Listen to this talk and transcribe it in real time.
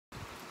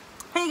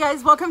Hey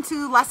guys, welcome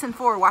to lesson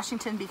 4,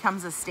 Washington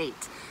becomes a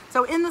state.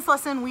 So in this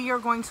lesson, we are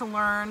going to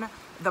learn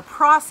the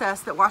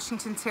process that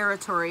Washington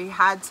Territory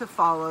had to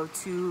follow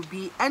to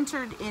be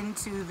entered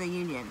into the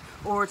Union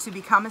or to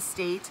become a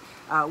state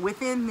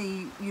within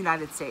the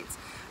United States.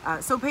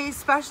 So pay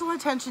special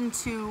attention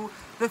to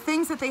the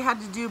things that they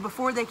had to do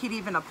before they could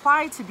even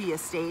apply to be a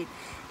state,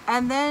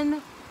 and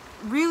then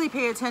really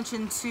pay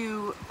attention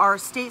to our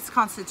state's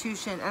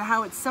constitution and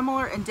how it's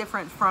similar and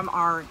different from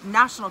our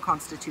national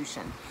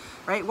constitution,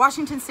 right?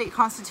 Washington state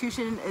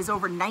constitution is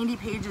over 90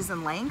 pages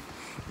in length,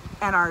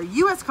 and our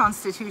US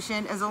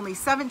Constitution is only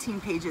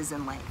 17 pages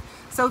in length.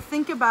 So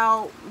think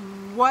about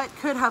what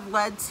could have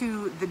led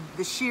to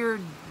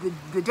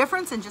the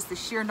difference in just the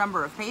sheer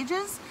number of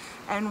pages,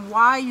 and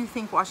why you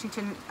think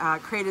Washington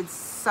created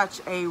such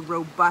a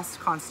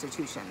robust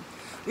constitution.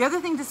 The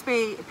other thing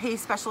to pay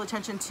special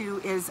attention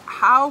to is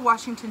how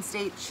Washington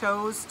state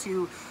chose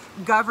to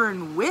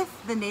govern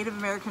with the Native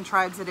American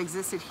tribes that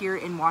existed here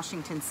in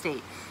Washington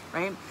state,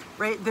 right?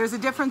 There's a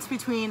difference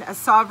between a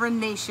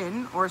sovereign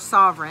nation or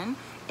sovereign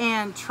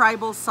and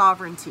tribal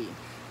sovereignty,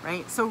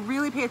 right? So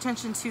really pay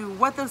attention to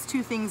what those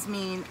two things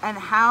mean and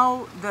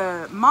how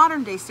the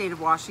modern day state of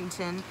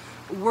Washington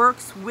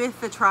works with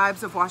the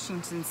tribes of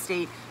Washington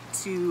state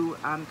to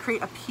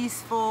create a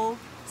peaceful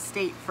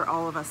state for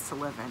all of us to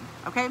live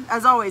in. Okay,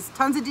 as always,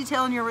 tons of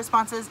detail in your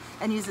responses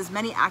and use as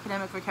many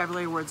academic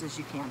vocabulary words as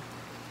you can.